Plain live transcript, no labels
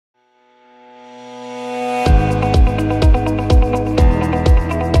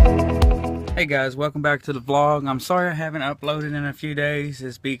Hey guys, welcome back to the vlog. I'm sorry I haven't uploaded in a few days.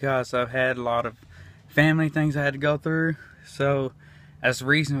 It's because I've had a lot of family things I had to go through. So that's the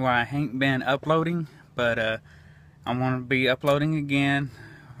reason why I ain't been uploading. But I'm going to be uploading again.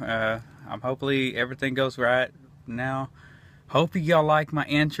 Hopefully everything goes right now. Hope y'all like my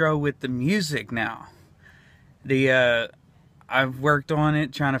intro with the music now. I've worked on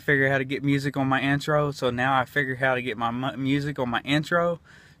it trying to figure out how to get music on my intro. So now I figure how to get my music on my intro.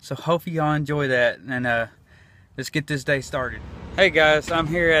 So hopefully y'all enjoy that, and let's get this day started. Hey guys, I'm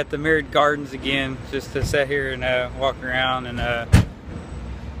here at the Mirrored Gardens again, just to sit here and walk around and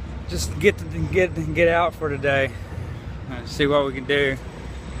just get out for today. See what we can do.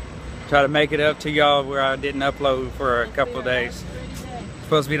 Try to make it up to y'all where I didn't upload for a couple of days. It's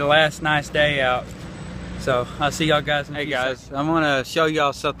supposed to be the last nice day out. So I'll see y'all guys in a few seconds. I'm gonna show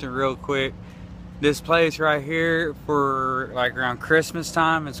y'all something real quick. This place right here, for like around Christmas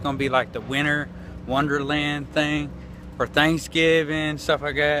time, it's gonna be like the winter wonderland thing for Thanksgiving, stuff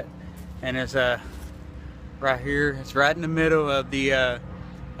like that. And it's right here. It's right in the middle of the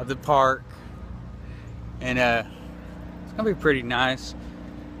park, and it's gonna be pretty nice.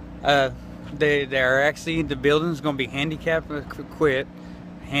 They're actually, the building's gonna be handicap equipped.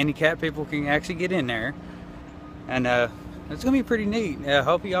 Handicapped people can actually get in there, and it's gonna be pretty neat. I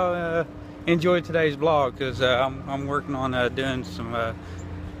hope y'all enjoy today's vlog, because I'm working on doing some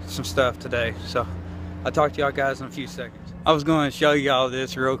stuff today. So I'll talk to y'all guys in a few seconds. I was going to show y'all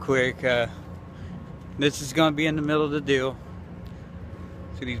this real quick. This is going to be in the middle of the deal.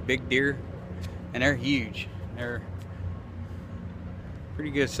 See these big deer, and they're huge. They're pretty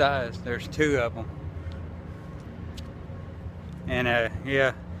good size. There's two of them, and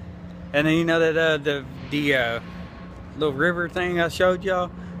yeah. And then you know that the little river thing I showed y'all,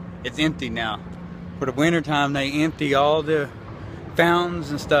 it's empty now. For the winter time, they empty all the fountains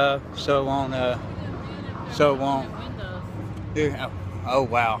and stuff, so on. Oh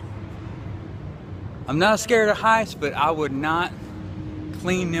wow! I'm not scared of heights, but I would not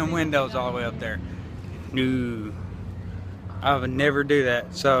clean them windows all the way up there. No, I would never do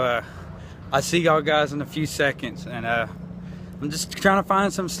that. So I'll see y'all guys in a few seconds, and I'm just trying to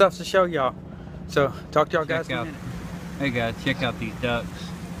find some stuff to show y'all. So talk to y'all guys in a minute. Hey guys, check out these ducks.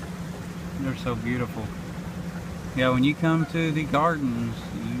 They're so beautiful. Yeah, when you come to the gardens,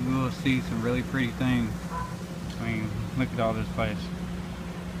 you will see some really pretty things. I mean, look at all this place.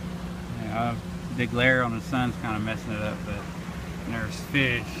 Yeah, the glare on the sun's kind of messing it up, but there's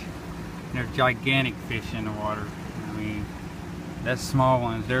fish. There's gigantic fish in the water. I mean, that's small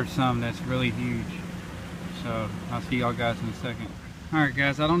ones. There's some that's really huge. So I'll see y'all guys in a second. Alright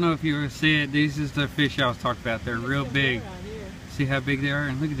guys, I don't know if you ever see it. These is the fish I was talking about. They're real big. See how big they are?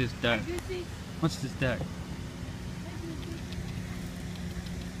 And look at this duck. What's this duck?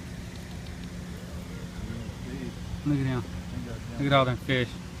 Look at him. Look at all them fish.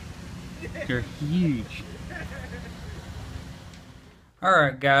 They're huge.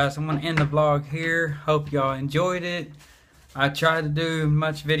 Alright guys, I'm going to end the vlog here. Hope y'all enjoyed it. I tried to do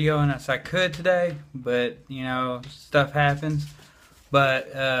much video as I could today, but you know, stuff happens.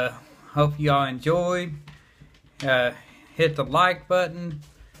 But hope y'all enjoyed. Hit the like button,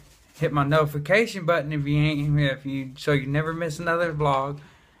 hit my notification button so you never miss another vlog,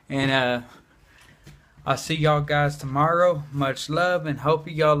 and I'll see y'all guys tomorrow. Much love, and hope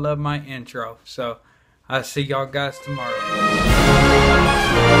y'all love my intro. So I'll see y'all guys tomorrow.